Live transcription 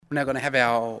We're now going to have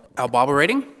our Bible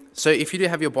reading. So if you do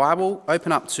have your Bible,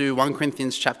 open up to 1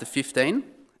 Corinthians chapter 15,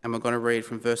 and we're going to read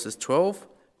from verses 12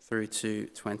 through to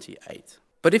 28.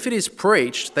 But if it is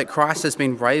preached that Christ has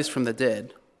been raised from the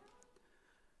dead,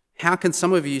 how can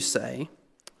some of you say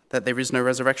that there is no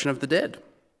resurrection of the dead?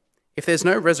 If there's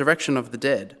no resurrection of the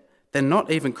dead, then not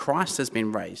even Christ has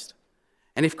been raised.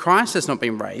 And if Christ has not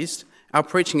been raised, our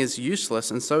preaching is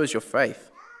useless, and so is your faith.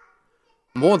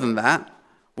 More than that,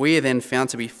 we are then found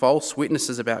to be false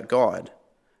witnesses about God,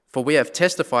 for we have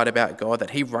testified about God that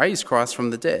he raised Christ from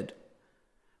the dead.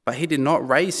 But he did not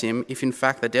raise him if in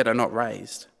fact the dead are not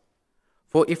raised.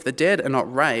 For if the dead are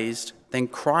not raised, then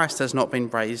Christ has not been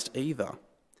raised either.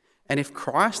 And if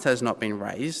Christ has not been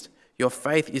raised, your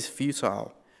faith is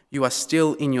futile. You are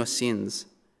still in your sins.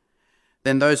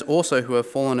 Then those also who have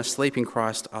fallen asleep in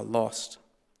Christ are lost.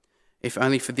 If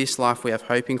only for this life we have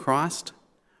hope in Christ,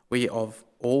 we of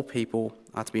all people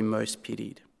are to be most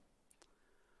pitied.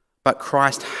 But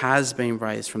Christ has been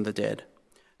raised from the dead,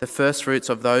 the firstfruits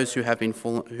of those who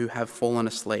have fallen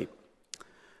asleep.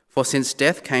 For since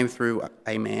death came through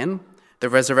a man, the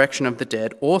resurrection of the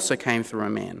dead also came through a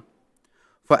man.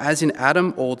 For as in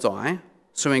Adam all die,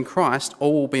 so in Christ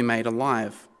all will be made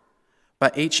alive,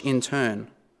 but each in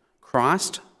turn.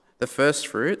 Christ, the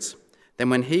firstfruits, then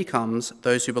when he comes,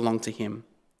 those who belong to him.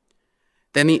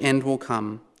 Then the end will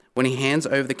come, when he hands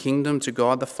over the kingdom to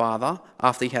God the Father,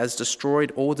 after he has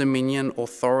destroyed all dominion,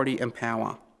 authority, and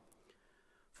power.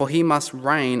 For he must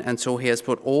reign until he has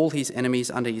put all his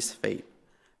enemies under his feet.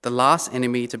 The last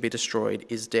enemy to be destroyed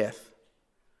is death.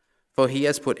 For he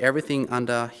has put everything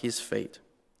under his feet.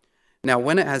 Now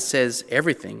when it says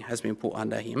everything has been put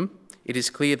under him, it is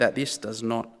clear that this does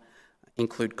not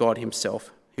include God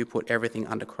himself, who put everything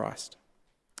under Christ.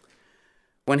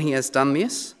 When he has done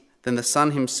this, then the Son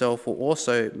himself will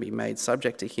also be made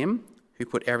subject to him who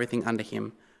put everything under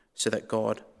him, so that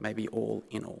God may be all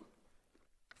in all.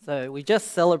 So we just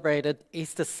celebrated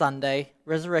Easter Sunday,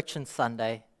 Resurrection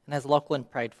Sunday, and as Lachlan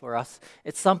prayed for us,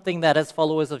 it's something that as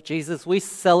followers of Jesus, we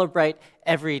celebrate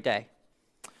every day.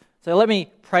 So let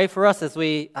me pray for us as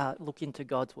we look into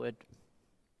God's word.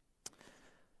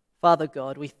 Father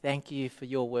God, we thank you for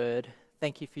your word.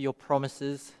 Thank you for your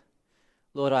promises.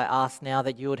 Lord, I ask now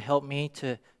that you would help me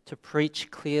to preach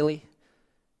clearly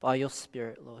by your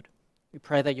Spirit, Lord. We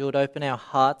pray that you would open our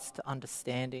hearts to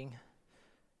understanding.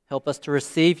 Help us to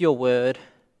receive your word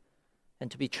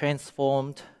and to be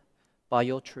transformed by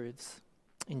your truths.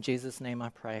 In Jesus' name I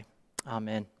pray.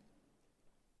 Amen.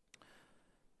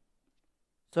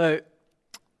 So,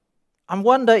 I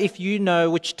wonder if you know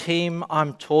which team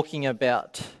I'm talking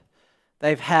about.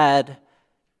 They've had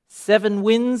 7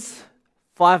 wins,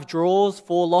 5 draws,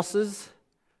 4 losses.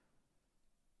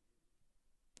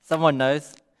 Someone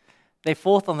knows. They're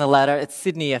 4th on the ladder. It's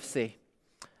Sydney FC.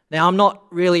 Now, I'm not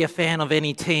really a fan of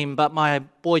any team, but my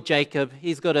boy Jacob,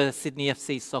 he's got a Sydney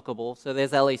FC soccer ball, so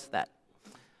there's at least that.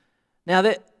 Now,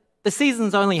 the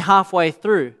season's only halfway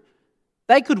through.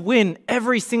 They could win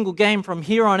every single game from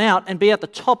here on out and be at the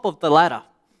top of the ladder.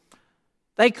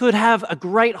 They could have a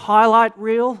great highlight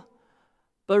reel,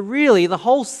 but really the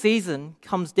whole season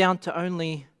comes down to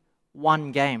only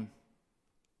one game.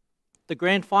 The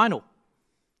grand final.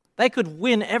 They could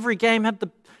win every game, have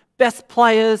the best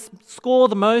players, score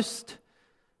the most,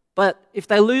 but if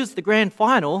they lose the grand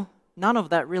final, none of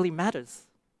that really matters.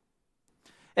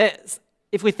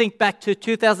 If we think back to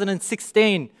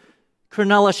 2016,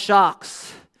 Cronulla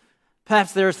Sharks,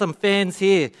 perhaps there are some fans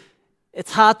here,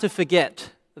 it's hard to forget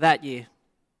that year.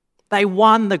 They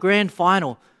won the grand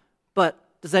final, but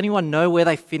does anyone know where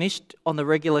they finished on the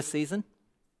regular season?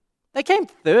 They came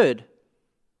 3rd.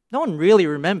 No one really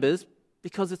remembers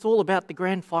because it's all about the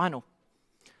grand final.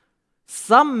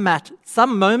 Some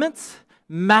moments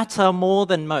matter more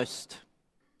than most.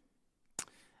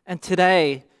 And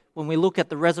today, when we look at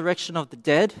the resurrection of the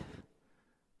dead,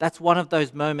 that's one of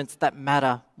those moments that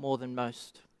matter more than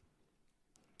most.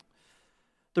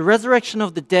 The resurrection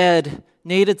of the dead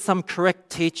needed some correct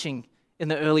teaching in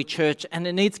the early church, and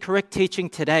it needs correct teaching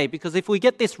today, because if we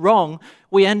get this wrong,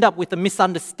 we end up with a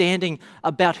misunderstanding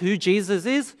about who Jesus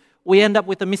is. We end up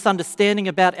with a misunderstanding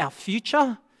about our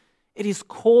future. It is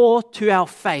core to our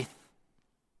faith.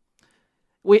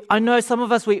 I know some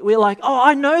of us, we're like, oh,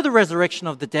 I know the resurrection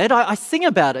of the dead. I sing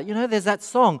about it. You know, there's that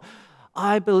song,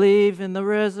 I believe in the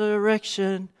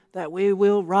resurrection, that we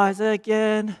will rise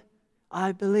again.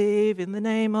 I believe in the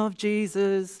name of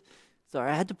Jesus. Sorry,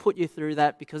 I had to put you through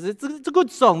that because it's a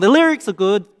good song. The lyrics are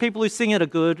good. People who sing it are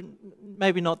good.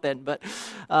 Maybe not then, but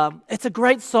it's a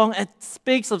great song. It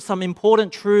speaks of some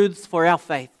important truths for our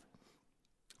faith.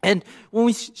 And when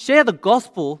we share the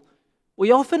gospel,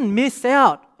 we often miss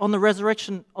out on the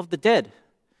resurrection of the dead,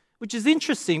 which is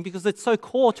interesting because it's so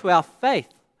core to our faith.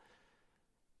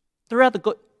 Throughout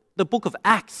the book of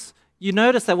Acts, you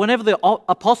notice that whenever the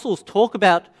apostles talk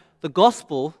about the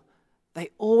gospel, they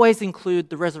always include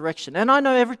the resurrection. And I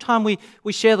know every time we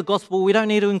share the gospel, we don't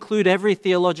need to include every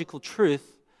theological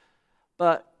truth,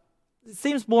 but it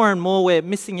seems more and more we're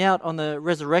missing out on the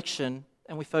resurrection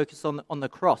and we focus on the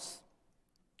cross.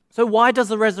 So why does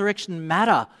the resurrection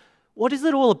matter? What is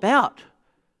it all about?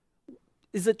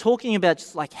 Is it talking about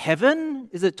just like heaven?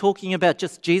 Is it talking about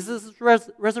just Jesus'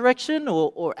 resurrection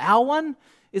or our one?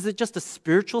 Is it just a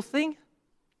spiritual thing?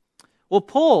 Well,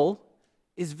 Paul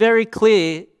is very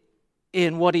clear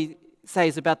in what he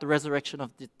says about the resurrection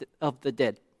of the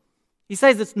dead. He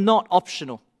says it's not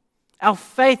optional. Our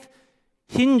faith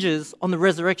hinges on the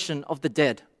resurrection of the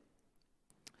dead.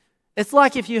 It's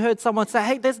like if you heard someone say,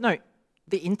 hey,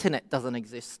 the internet doesn't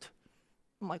exist.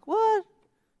 I'm like, what?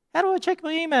 How do I check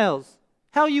my emails?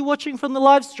 How are you watching from the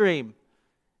live stream?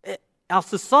 Our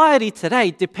society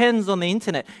today depends on the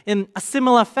internet. In a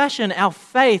similar fashion, our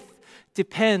faith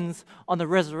depends on the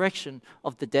resurrection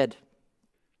of the dead.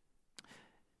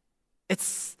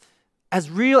 It's as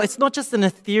real, it's not just an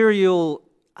ethereal,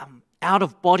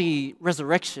 out-of-body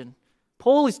resurrection.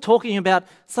 Paul is talking about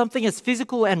something as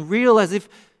physical and real as if,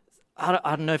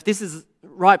 I don't know if this is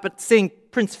right, but seeing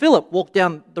Prince Philip walk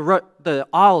down the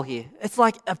aisle here, it's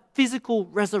like a physical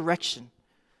resurrection.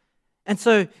 And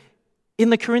so in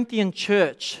the Corinthian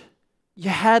church, you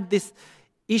had this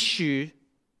issue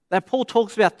that Paul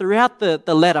talks about throughout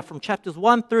the letter from chapters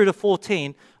 1 through to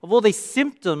 14 of all these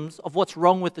symptoms of what's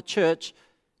wrong with the church.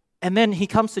 And then he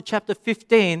comes to chapter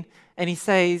 15 and he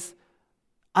says,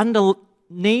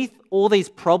 underneath all these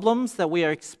problems that we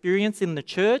are experiencing in the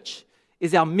church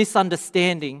is our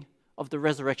misunderstanding of the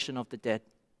resurrection of the dead.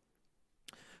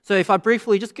 So if I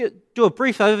briefly just do a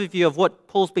brief overview of what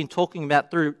Paul's been talking about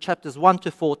through chapters 1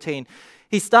 to 14,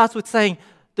 he starts with saying,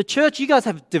 the church, you guys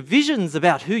have divisions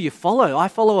about who you follow. I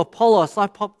follow Apollos, I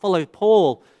follow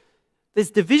Paul.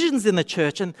 There's divisions in the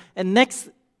church. And next,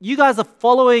 you guys are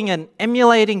following and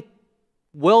emulating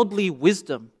worldly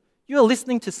wisdom. You're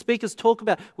listening to speakers talk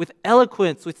about with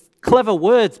eloquence, with clever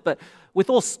words, but with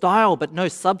all style, but no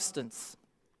substance.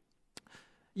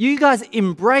 You guys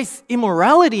embrace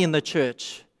immorality in the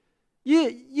church.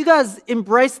 You guys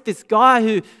embrace this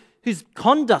guy whose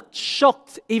conduct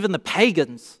shocked even the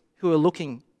pagans who are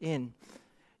looking in.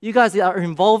 You guys are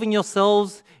involving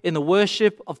yourselves in the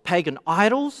worship of pagan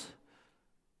idols.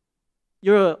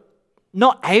 You're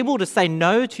not able to say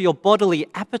no to your bodily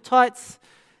appetites.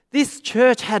 This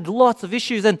church had lots of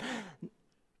issues, and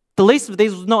the least of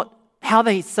these was not how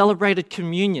they celebrated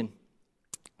communion.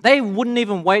 They wouldn't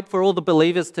even wait for all the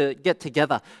believers to get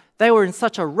together. They were in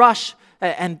such a rush,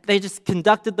 and they just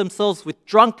conducted themselves with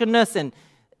drunkenness and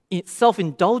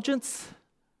self-indulgence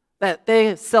that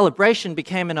their celebration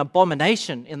became an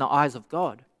abomination in the eyes of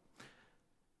God.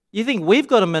 You think we've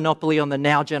got a monopoly on the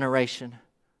now generation?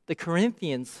 The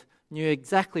Corinthians knew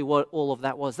exactly what all of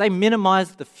that was. They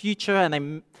minimized the future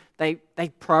and they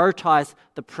prioritized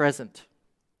the present.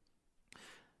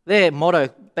 Their motto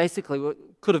basically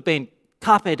could have been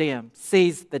Carpe diem,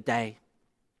 seize the day.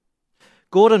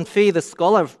 Gordon Fee, the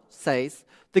scholar, says,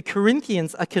 the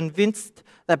Corinthians are convinced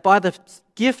that by the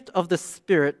gift of the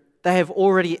Spirit, they have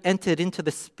already entered into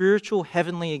the spiritual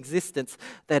heavenly existence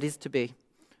that is to be.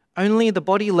 Only the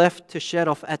body left to shed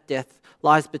off at death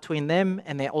lies between them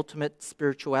and their ultimate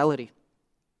spirituality.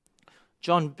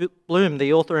 John Bloom,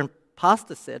 the author and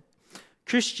pastor, said,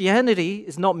 Christianity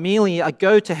is not merely a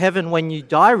go to heaven when you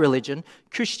die religion.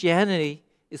 Christianity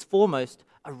is foremost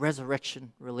a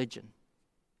resurrection religion.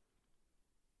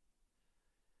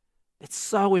 It's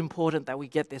so important that we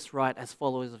get this right as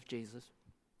followers of Jesus.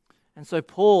 And so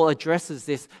Paul addresses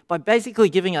this by basically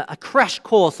giving a crash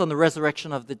course on the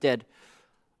resurrection of the dead.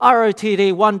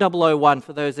 ROTD 1001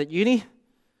 for those at uni.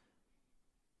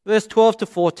 Verse 12 to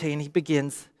 14, he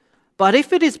begins, but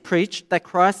if it is preached that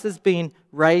Christ has been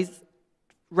raised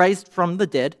from the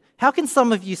dead, how can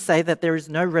some of you say that there is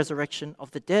no resurrection of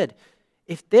the dead?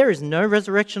 If there is no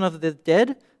resurrection of the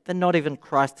dead, then not even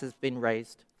Christ has been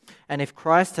raised. And if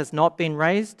Christ has not been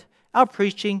raised, our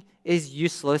preaching is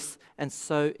useless, and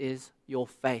so is your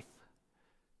faith.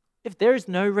 If there is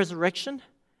no resurrection,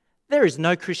 there is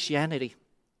no Christianity.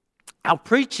 Our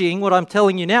preaching, what I'm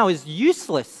telling you now, is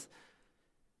useless.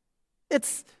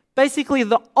 It's basically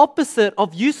the opposite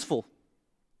of useful.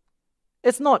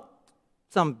 It's not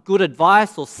some good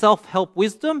advice or self-help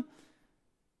wisdom.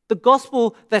 The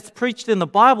gospel that's preached in the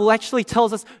Bible actually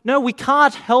tells us, no, we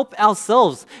can't help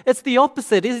ourselves. It's the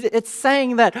opposite. It's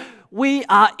saying that we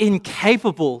are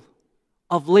incapable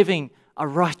of living a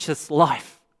righteous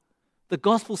life. The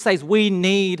gospel says we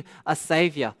need a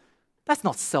savior. That's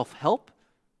not self-help.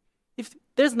 If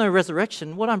there's no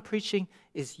resurrection, what I'm preaching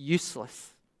is useless.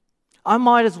 I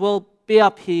might as well be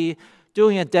up here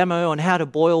doing a demo on how to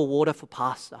boil water for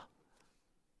pasta,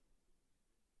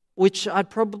 which I'd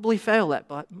probably fail at,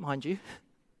 mind you.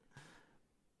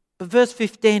 But verse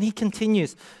 15, he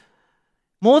continues,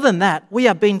 more than that, we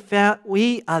are then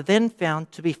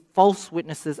found to be false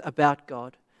witnesses about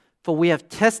God. For we have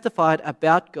testified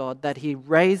about God that he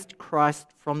raised Christ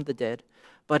from the dead.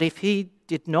 But if he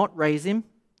did not raise him,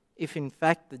 if in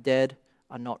fact the dead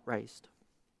are not raised.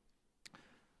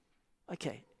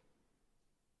 Okay.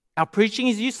 Our preaching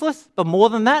is useless, but more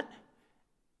than that,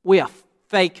 we are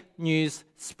fake news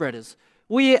spreaders.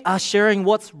 We are sharing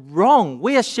what's wrong.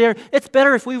 It's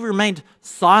better if we remained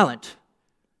silent.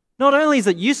 Not only is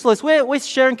it useless, we're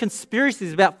sharing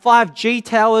conspiracies about 5G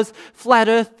towers, flat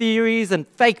earth theories, and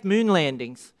fake moon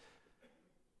landings.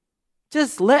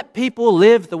 Just let people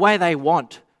live the way they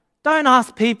want. Don't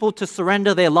ask people to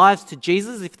surrender their lives to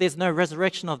Jesus if there's no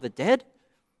resurrection of the dead.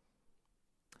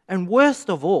 And worst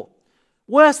of all,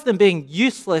 worse than being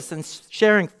useless and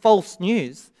sharing false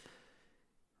news,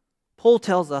 Paul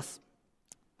tells us,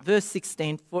 verse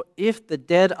 16, for if the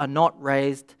dead are not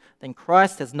raised, then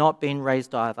Christ has not been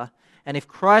raised either. And if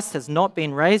Christ has not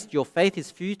been raised, your faith is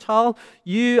futile.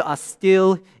 You are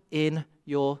still in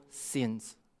your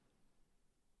sins.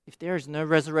 If there is no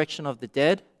resurrection of the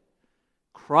dead,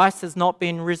 Christ has not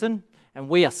been risen, and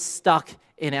we are stuck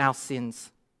in our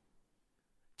sins.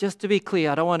 Just to be clear,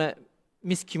 I don't want to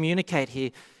miscommunicate here.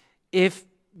 If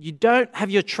you don't have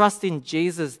your trust in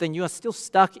Jesus, then you are still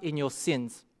stuck in your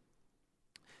sins.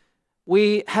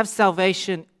 We have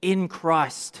salvation in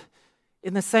Christ.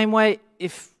 In the same way,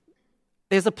 if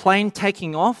there's a plane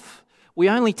taking off, we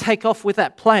only take off with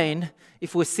that plane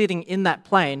if we're sitting in that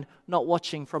plane, not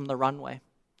watching from the runway.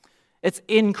 It's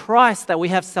in Christ that we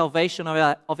have salvation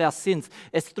of our sins.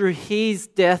 It's through his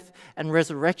death and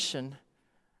resurrection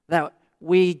that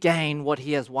we gain what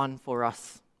he has won for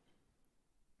us.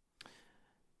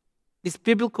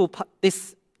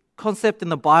 This concept in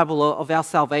the Bible of our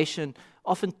salvation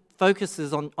often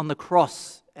focuses on the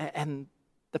cross and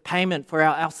the payment for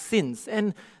our sins.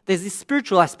 And there's this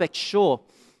spiritual aspect, sure.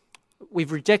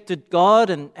 We've rejected God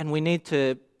and we need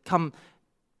to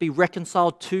be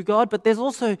reconciled to God, but there's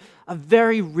also a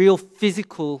very real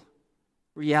physical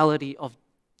reality of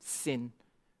sin.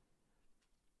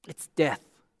 It's death.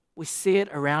 We see it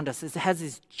around us. It has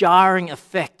this jarring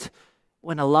effect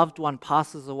when a loved one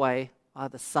passes away,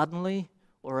 either suddenly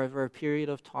or over a period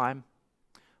of time.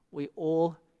 We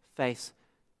all face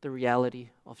the reality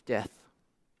of death.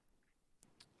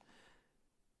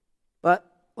 But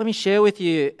let me share with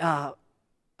you a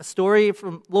story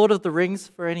from Lord of the Rings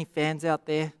for any fans out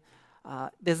there.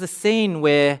 There's a scene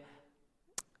where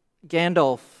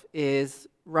Gandalf is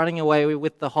running away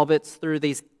with the hobbits through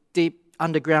these deep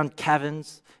underground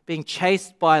caverns, being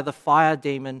chased by the fire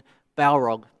demon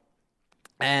Balrog.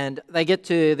 And they get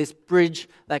to this bridge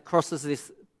that crosses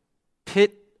this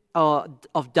pit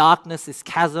of darkness, this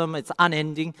chasm. It's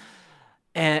unending.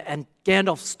 And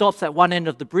Gandalf stops at one end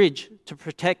of the bridge to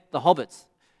protect the hobbits.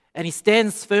 And he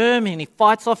stands firm and he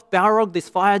fights off Balrog, this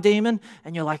fire demon.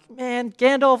 And you're like, man,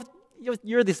 Gandalf,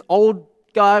 you're this old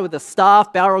guy with a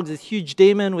staff. Balrog's this huge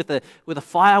demon with a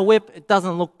fire whip. It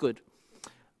doesn't look good.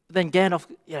 But then Gandalf,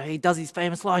 he does his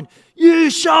famous line, "You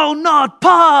shall not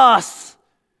pass!"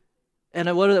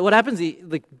 And what happens?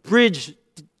 The bridge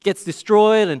gets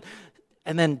destroyed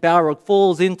and then Balrog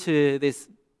falls into this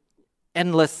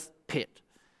endless pit.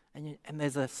 And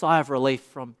there's a sigh of relief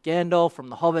from Gandalf, from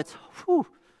the hobbits. Whew,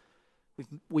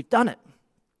 we've done it.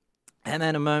 And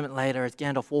then a moment later, as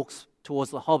Gandalf walks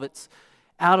towards the hobbits,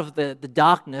 out of the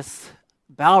darkness,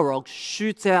 Balrog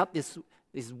shoots out this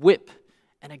whip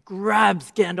and it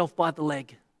grabs Gandalf by the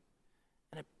leg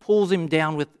and it pulls him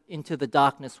down into the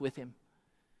darkness with him.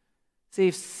 See,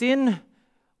 if sin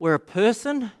were a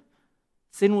person,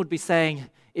 sin would be saying,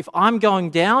 if I'm going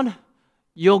down,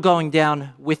 you're going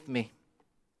down with me.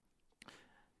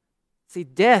 See,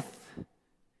 death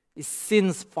is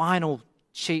sin's final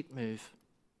cheat move.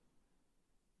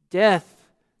 Death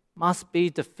must be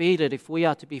defeated if we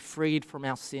are to be freed from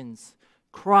our sins.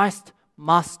 Christ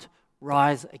must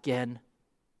rise again.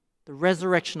 The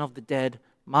resurrection of the dead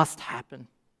must happen.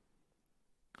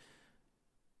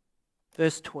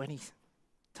 Verse 20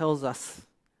 tells us,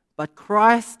 but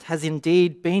Christ has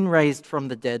indeed been raised from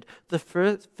the dead, the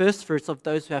first fruits of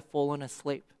those who have fallen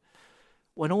asleep.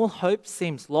 When all hope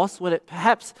seems lost, when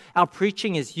perhaps our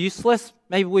preaching is useless,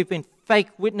 maybe we've been fake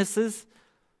witnesses,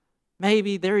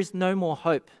 maybe there is no more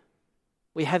hope.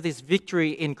 We have this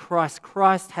victory in Christ.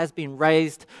 Christ has been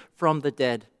raised from the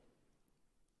dead.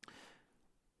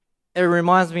 It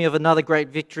reminds me of another great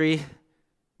victory,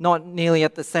 not nearly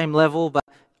at the same level, but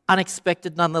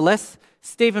unexpected nonetheless.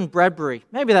 Stephen Bradbury.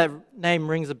 Maybe that name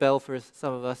rings a bell for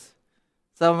some of us.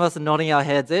 Some of us are nodding our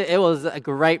heads. It was a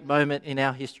great moment in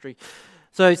our history.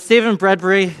 So Stephen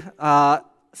Bradbury,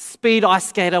 speed ice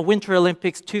skater, Winter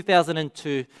Olympics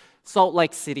 2002, Salt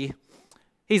Lake City.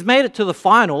 He's made it to the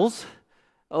finals,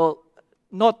 well,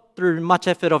 not through much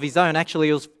effort of his own. Actually,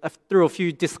 it was through a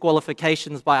few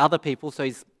disqualifications by other people. So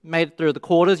he's made it through the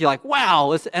quarters. You're like,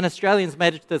 wow, an Australian's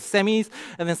made it to the semis,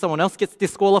 and then someone else gets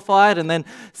disqualified, and then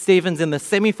Stephen's in the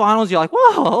semi-finals. You're like,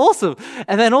 wow, awesome.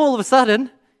 And then all of a sudden,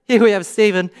 here we have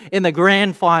Stephen in the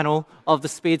grand final of the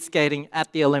speed skating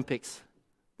at the Olympics.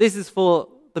 This is for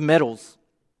the medals.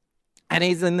 And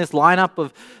he's in this lineup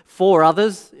of 4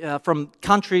 others from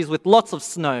countries with lots of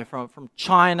snow, from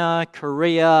China,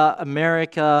 Korea,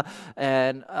 America,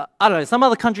 and I don't know, some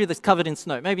other country that's covered in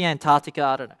snow, maybe Antarctica,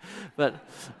 I don't know. But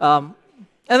and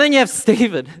then you have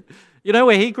Stephen. You know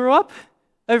where he grew up?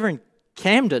 Over in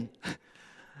Camden.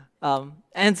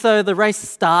 And so the race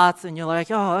starts, and you're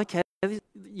like, oh, okay.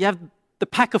 You have the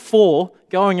pack of 4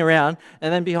 going around,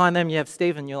 and then behind them you have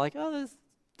Stephen. You're like, oh, this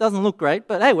doesn't look great,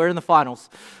 but hey, we're in the finals.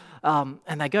 And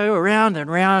they go around and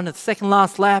around. At the second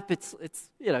last lap, it's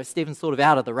Stephen's sort of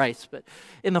out of the race. But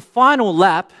in the final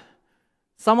lap,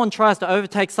 someone tries to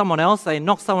overtake someone else. They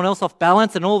knock someone else off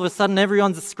balance, and all of a sudden,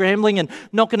 everyone's scrambling and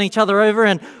knocking each other over,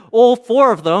 and all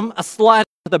 4 of them are sliding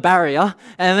to the barrier.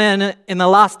 And then in the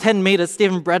last 10 meters,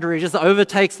 Stephen Bradbury just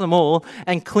overtakes them all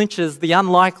and clinches the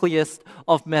unlikeliest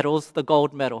of medals, the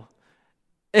gold medal.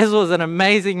 This was an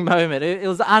amazing moment. It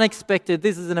was unexpected.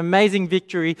 This is an amazing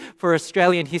victory for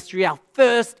Australian history. Our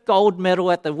first gold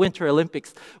medal at the Winter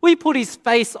Olympics. We put his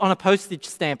face on a postage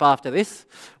stamp after this.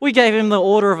 We gave him the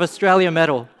Order of Australia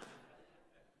medal.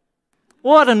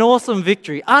 What an awesome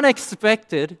victory.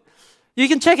 Unexpected. You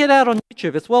can check it out on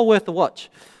YouTube. It's well worth the watch.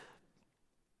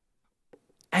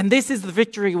 And this is the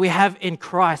victory we have in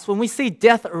Christ. When we see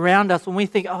death around us, when we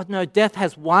think, oh no, death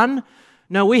has won,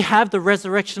 no, we have the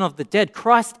resurrection of the dead.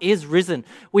 Christ is risen.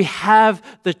 We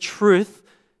have the truth.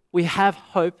 We have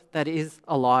hope that is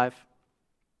alive.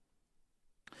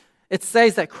 It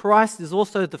says that Christ is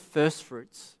also the first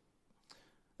fruits.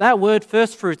 That word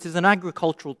first fruits is an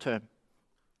agricultural term.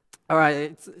 All right,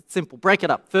 it's simple. Break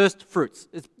it up. First fruits.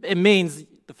 It means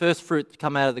the first fruit to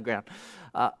come out of the ground.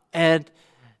 And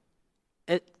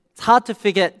it's hard to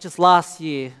forget just last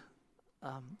year,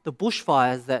 the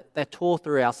bushfires that tore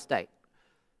through our state.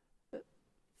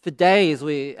 For days,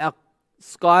 our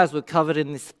skies were covered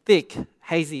in this thick,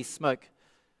 hazy smoke.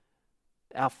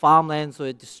 Our farmlands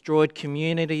were destroyed,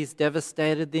 communities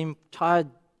devastated, the entire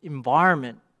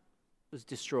environment was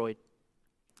destroyed.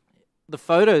 The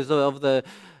photos of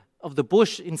the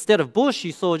bush, instead of bush,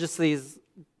 you saw just these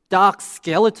dark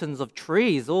skeletons of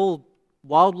trees, all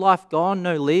wildlife gone,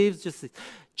 no leaves, just this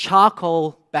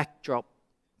charcoal backdrop.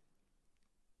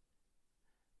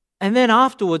 And then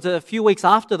afterwards, a few weeks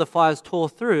after the fires tore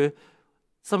through,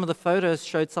 some of the photos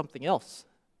showed something else.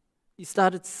 You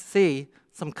started to see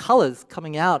some colors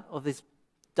coming out of this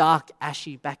dark,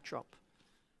 ashy backdrop.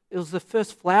 It was the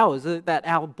first flowers that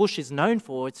our bush is known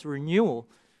for, its renewal.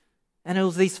 And it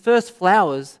was these first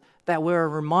flowers that were a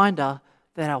reminder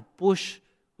that our bush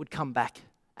would come back.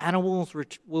 Animals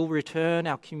will return,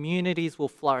 our communities will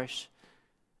flourish.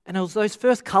 And it was those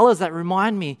first colors that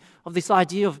remind me of this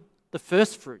idea of the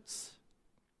first fruits.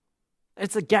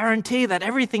 It's a guarantee that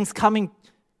everything's coming,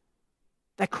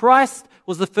 that Christ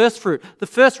was the first fruit, the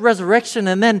first resurrection,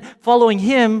 and then following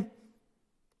him,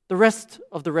 the rest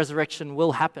of the resurrection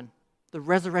will happen, the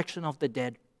resurrection of the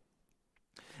dead.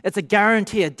 It's a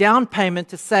guarantee, a down payment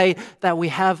to say that we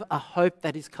have a hope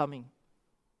that is coming.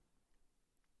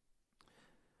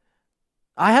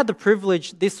 I had the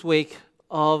privilege this week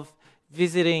of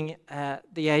visiting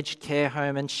the aged care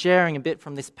home and sharing a bit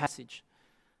from this passage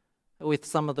with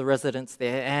some of the residents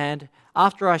there. And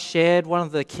after I shared, one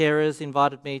of the carers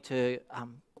invited me to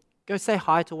go say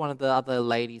hi to one of the other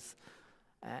ladies.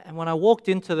 And when I walked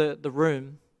into the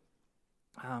room,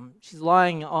 she's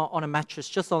lying on a mattress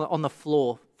just on the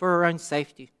floor for her own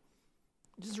safety.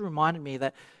 It just reminded me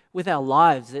that with our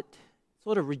lives, it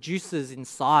sort of reduces in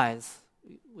size.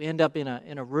 We end up in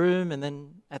a room, and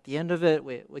then at the end of it,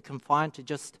 we're confined to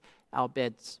just our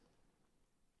beds.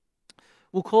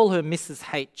 We'll call her Mrs.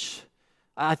 H.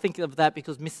 I think of that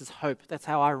because Mrs. Hope, that's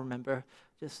how I remember.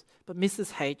 But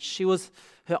Mrs. H,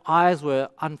 her eyes were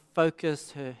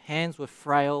unfocused, her hands were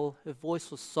frail, her voice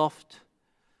was soft.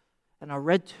 And I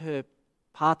read to her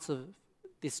parts of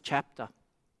this chapter.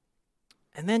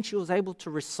 And then she was able to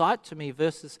recite to me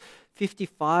verses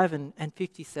 55 and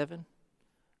 57.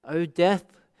 O death,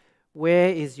 where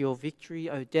is your victory?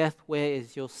 O death, where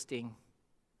is your sting?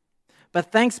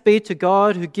 But thanks be to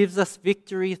God who gives us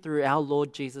victory through our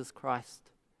Lord Jesus Christ.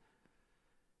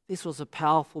 This was a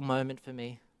powerful moment for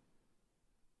me.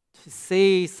 To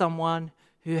see someone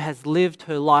who has lived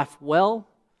her life well,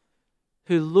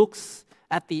 who looks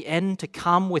at the end to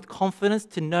come with confidence,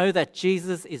 to know that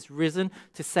Jesus is risen,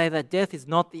 to say that death is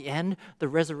not the end, the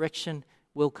resurrection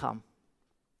will come.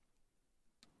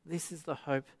 This is the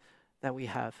hope that we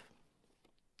have.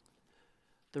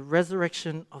 The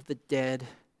resurrection of the dead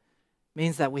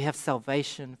means that we have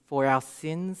salvation for our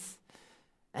sins,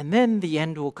 and then the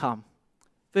end will come.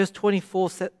 Verse 24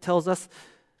 tells us,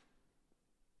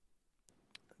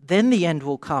 then the end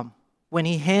will come, when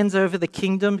he hands over the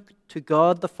kingdom to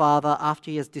God the Father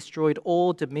after he has destroyed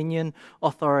all dominion,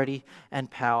 authority, and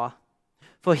power.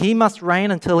 For he must reign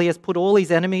until he has put all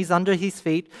his enemies under his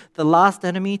feet. The last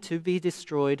enemy to be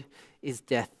destroyed is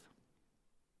death.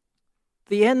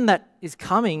 The end that is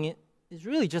coming is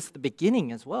really just the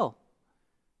beginning as well.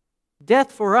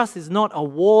 Death for us is not a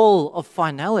wall of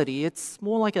finality. It's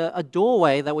more like a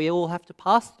doorway that we all have to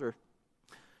pass through.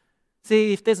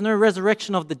 See, if there's no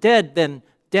resurrection of the dead, then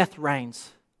death reigns.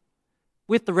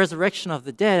 With the resurrection of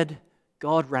the dead,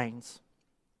 God reigns.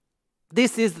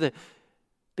 This is the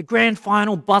grand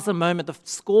final buzzer moment. The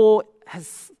score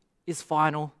is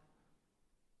final.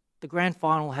 The grand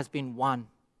final has been won.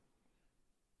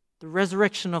 The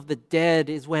resurrection of the dead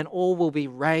is when all will be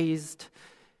raised.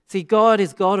 See, God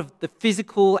is God of the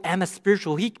physical and the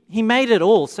spiritual. He made it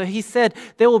all. So he said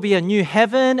there will be a new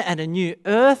heaven and a new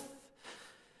earth.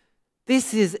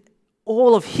 This is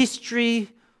all of history,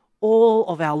 all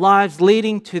of our lives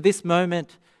leading to this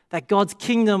moment that God's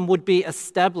kingdom would be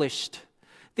established.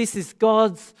 This is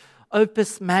God's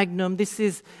opus magnum. This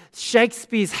is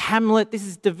Shakespeare's Hamlet. This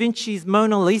is Da Vinci's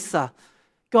Mona Lisa.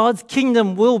 God's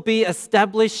kingdom will be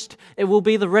established. It will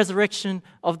be the resurrection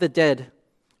of the dead.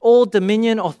 All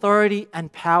dominion, authority,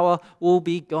 and power will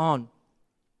be gone.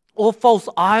 All false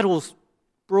idols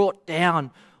brought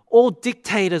down. All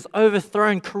dictators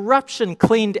overthrown, corruption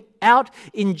cleaned out,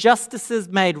 injustices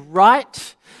made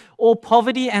right. All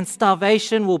poverty and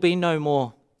starvation will be no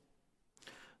more.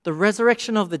 The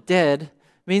resurrection of the dead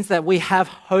means that we have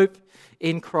hope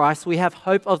in Christ. We have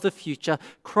hope of the future.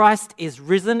 Christ is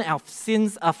risen. Our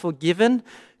sins are forgiven.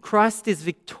 Christ is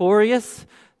victorious.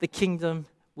 The kingdom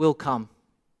will come.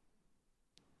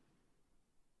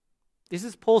 This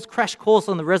is Paul's crash course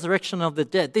on the resurrection of the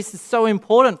dead. This is so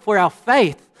important for our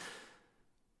faith.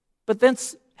 But then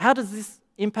how does this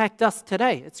impact us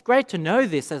today? It's great to know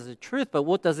this as a truth, but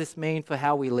what does this mean for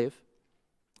how we live?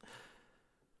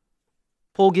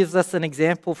 Paul gives us an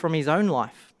example from his own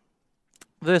life.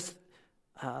 Verse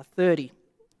 30.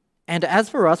 And as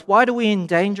for us, why do we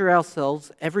endanger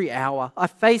ourselves every hour? I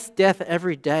face death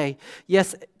every day.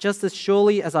 Yes, just as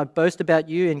surely as I boast about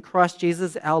you in Christ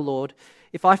Jesus our Lord.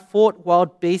 If I fought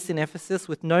wild beasts in Ephesus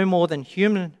with no more than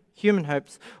human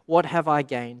hopes, what have I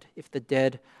gained if the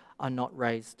dead are not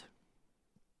raised?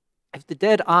 If the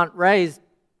dead aren't raised,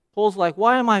 Paul's like,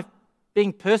 why am I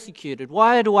being persecuted?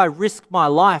 Why do I risk my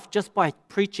life just by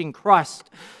preaching Christ?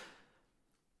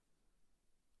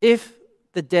 If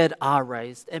the dead are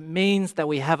raised, it means that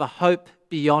we have a hope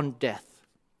beyond death.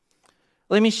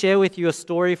 Let me share with you a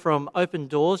story from Open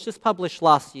Doors, just published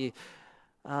last year,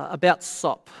 about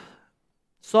Sop.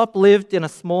 Sop lived in a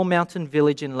small mountain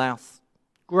village in Laos.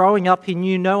 Growing up, he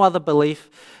knew no other belief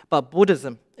but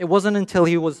Buddhism. It wasn't until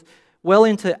he was well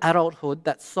into adulthood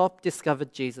that Sop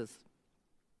discovered Jesus.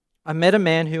 I met a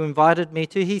man who invited me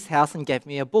to his house and gave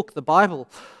me a book, the Bible.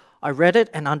 I read it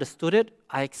and understood it.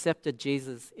 I accepted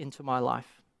Jesus into my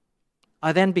life.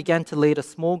 I then began to lead a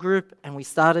small group, and we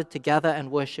started to gather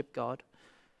and worship God.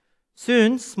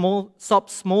 Soon,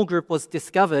 Sop's small group was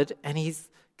discovered, and his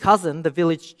cousin, the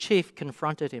village chief,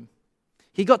 confronted him.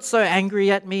 He got so angry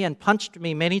at me and punched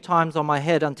me many times on my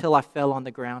head until I fell on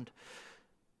the ground.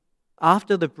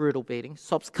 After the brutal beating,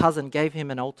 Sop's cousin gave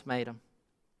him an ultimatum: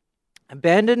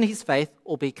 abandon his faith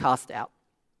or be cast out.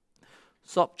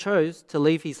 Sop chose to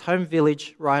leave his home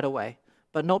village right away,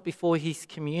 but not before his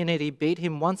community beat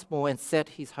him once more and set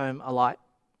his home alight.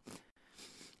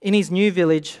 In his new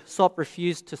village, Sop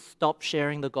refused to stop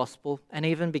sharing the gospel and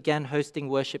even began hosting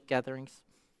worship gatherings.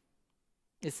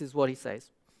 This is what he says: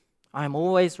 I am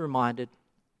always reminded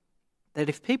that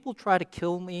if people try to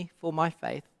kill me for my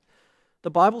faith, the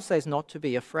Bible says not to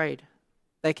be afraid.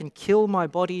 They can kill my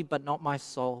body, but not my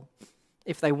soul.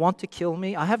 If they want to kill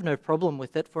me, I have no problem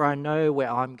with it, for I know where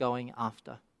I'm going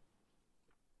after.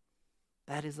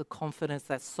 That is a confidence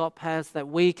that Sop has, that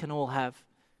we can all have.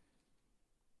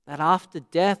 That after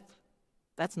death,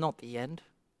 that's not the end.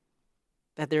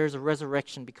 That there is a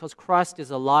resurrection. Because Christ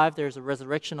is alive, there is a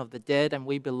resurrection of the dead, and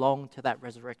we belong to that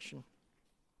resurrection.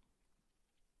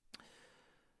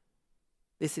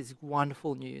 This is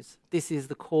wonderful news. This is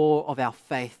the core of our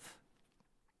faith.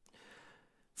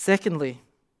 Secondly,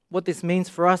 what this means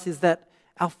for us is that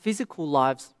our physical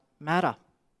lives matter.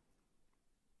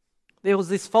 There was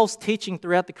this false teaching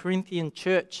throughout the Corinthian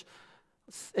church.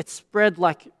 It spread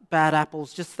like bad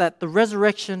apples, just that the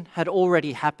resurrection had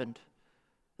already happened,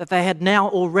 that they had now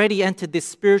already entered this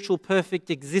spiritual perfect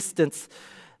existence.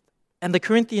 And the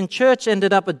Corinthian church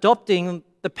ended up adopting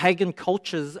the pagan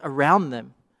cultures around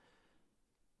them.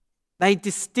 They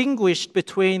distinguished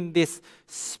between this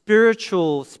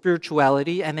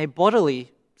spirituality and a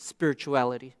bodily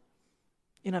spirituality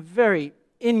in a very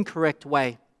incorrect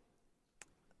way.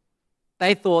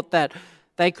 They thought that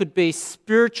they could be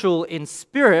spiritual in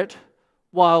spirit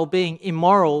while being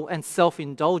immoral and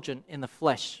self-indulgent in the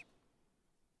flesh.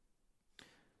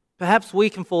 Perhaps we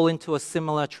can fall into a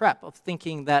similar trap of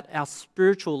thinking that our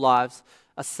spiritual lives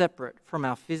are separate from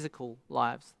our physical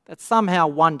lives, that somehow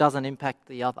one doesn't impact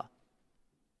the other.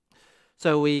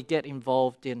 So we get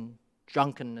involved in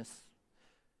drunkenness,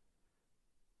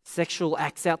 sexual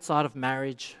acts outside of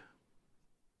marriage,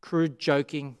 crude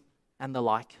joking, and the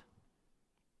like.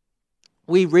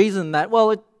 We reason that, well,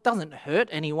 it doesn't hurt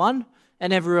anyone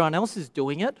and everyone else is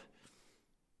doing it.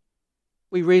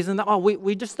 We reason that,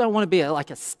 we just don't want to be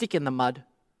like a stick in the mud,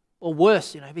 or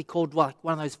worse, be called like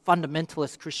one of those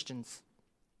fundamentalist Christians.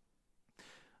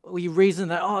 We reason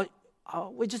that,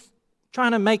 we're just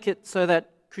trying to make it so that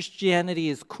Christianity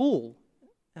is cool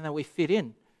and that we fit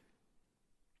in.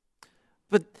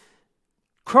 But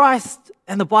Christ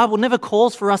and the Bible never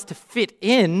calls for us to fit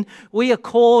in. We are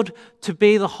called to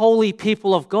be the holy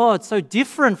people of God, so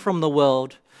different from the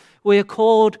world. We are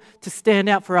called to stand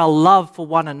out for our love for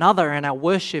one another and our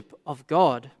worship of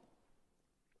God.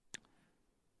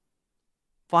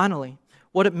 Finally,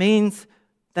 what it means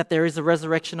that there is a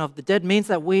resurrection of the dead means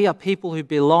that we are people who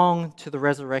belong to the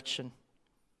resurrection.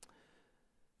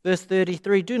 Verse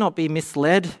 33, do not be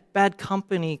misled. Bad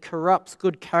company corrupts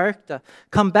good character.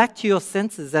 Come back to your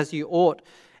senses as you ought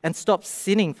and stop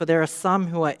sinning, for there are some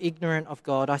who are ignorant of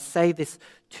God. I say this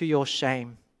to your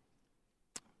shame.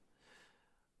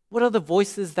 What are the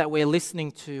voices that we're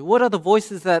listening to? What are the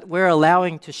voices that we're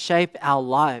allowing to shape our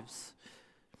lives?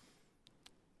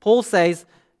 Paul says,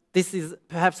 this is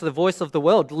perhaps the voice of the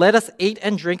world. Let us eat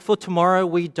and drink, for tomorrow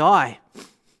we die.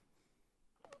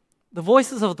 The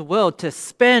voices of the world to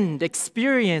spend,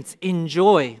 experience,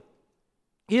 enjoy.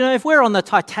 If we're on the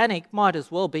Titanic, might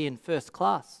as well be in first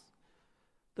class.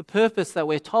 The purpose that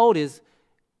we're told is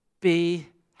be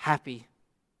happy.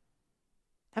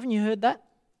 Haven't you heard that?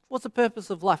 What's the purpose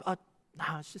of life? No,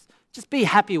 it's just be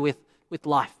happy with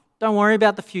life. Don't worry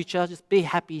about the future, just be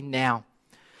happy now.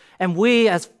 And we,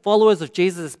 as followers of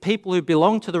Jesus, as people who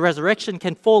belong to the resurrection,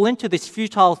 can fall into this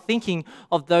futile thinking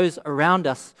of those around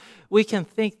us. We can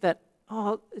think that,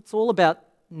 it's all about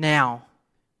now.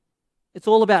 It's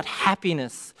all about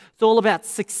happiness. It's all about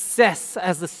success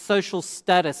as a social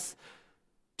status,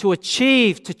 to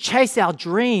achieve, to chase our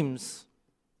dreams.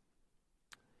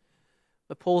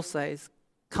 But Paul says,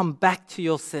 come back to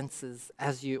your senses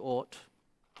as you ought.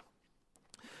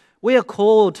 We are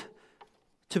called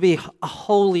to be a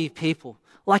holy people,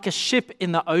 like a ship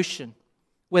in the ocean,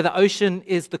 where the ocean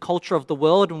is the culture of the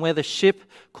world and where the ship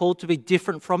called to be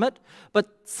different from it. But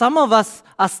some of us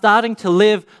are starting to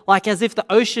live like as if the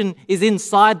ocean is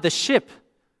inside the ship.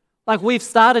 Like we've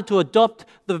started to adopt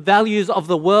the values of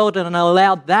the world and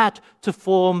allowed that to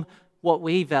form what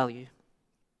we value.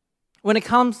 When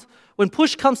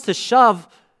push comes to shove,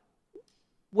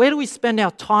 where do we spend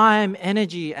our time,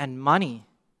 energy, and money?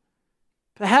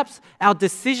 Perhaps our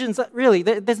decisions, really,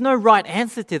 there's no right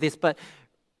answer to this, but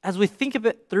as we think of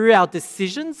it through our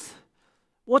decisions,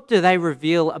 what do they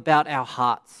reveal about our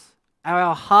hearts? Are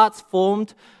our hearts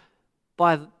formed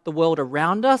by the world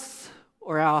around us,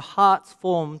 or are our hearts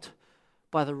formed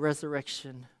by the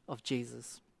resurrection of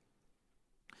Jesus?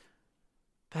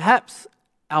 Perhaps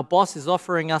our boss is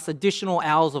offering us additional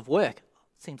hours of work.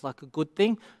 Seems like a good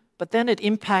thing, but then it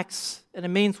impacts, and it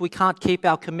means we can't keep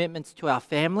our commitments to our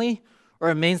family, or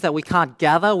it means that we can't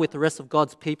gather with the rest of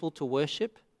God's people to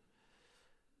worship.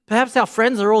 Perhaps our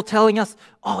friends are all telling us,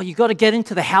 you got to get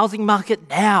into the housing market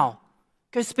now.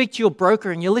 Go speak to your broker,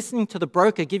 and you're listening to the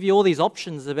broker give you all these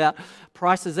options about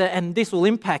prices, and this will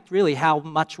impact really how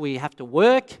much we have to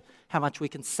work, how much we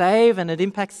can save, and it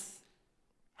impacts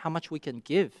how much we can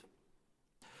give.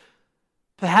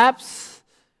 Perhaps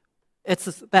It's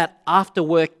that after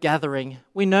work gathering.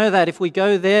 We know that if we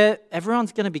go there,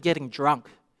 everyone's going to be getting drunk.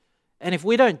 And if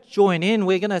we don't join in,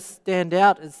 we're going to stand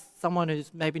out as someone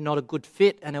who's maybe not a good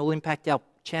fit, and it will impact our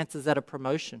chances at a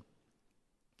promotion.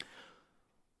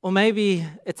 Or maybe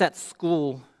it's at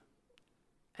school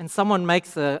and someone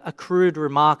makes a crude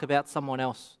remark about someone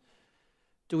else.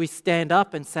 Do we stand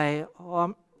up and say,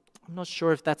 I'm not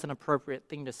sure if that's an appropriate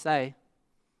thing to say?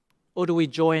 Or do we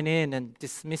join in and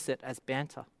dismiss it as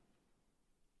banter?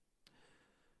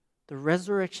 The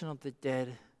resurrection of the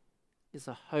dead is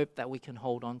a hope that we can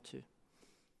hold on to.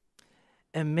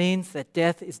 It means that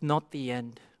death is not the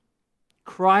end.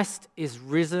 Christ is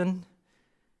risen,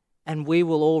 and we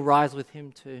will all rise with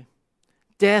him too.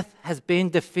 Death has been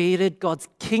defeated. God's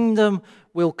kingdom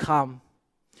will come.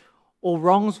 All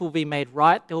wrongs will be made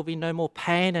right. There will be no more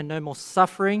pain and no more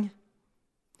suffering.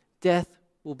 Death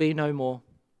will be no more.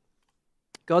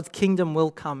 God's kingdom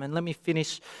will come. And let me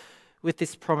finish with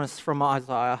this promise from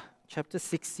Isaiah chapter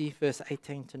 60, verse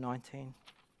 18 to 19.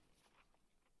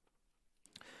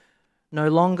 No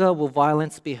longer will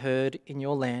violence be heard in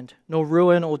your land, nor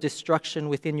ruin or destruction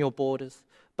within your borders.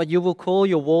 But you will call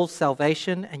your walls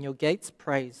salvation and your gates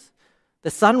praise.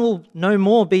 The sun will no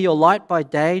more be your light by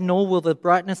day, nor will the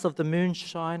brightness of the moon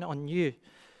shine on you.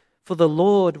 For the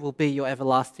Lord will be your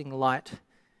everlasting light,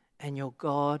 and your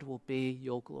God will be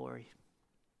your glory.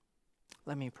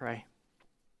 Let me pray.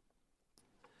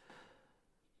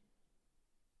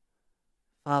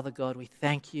 Father God, we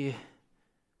thank you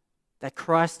that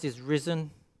Christ is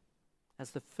risen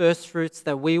as the first fruits,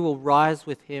 that we will rise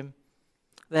with him,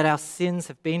 that our sins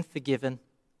have been forgiven.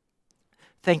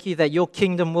 Thank you that your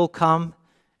kingdom will come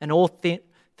and all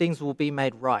things will be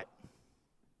made right.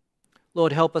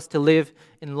 Lord, help us to live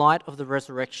in light of the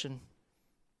resurrection.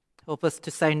 Help us to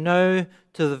say no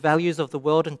to the values of the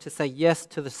world and to say yes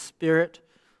to the Spirit.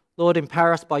 Lord,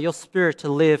 empower us by your Spirit to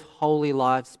live holy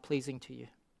lives pleasing to you.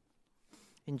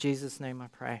 In Jesus' name I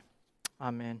pray.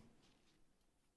 Amen.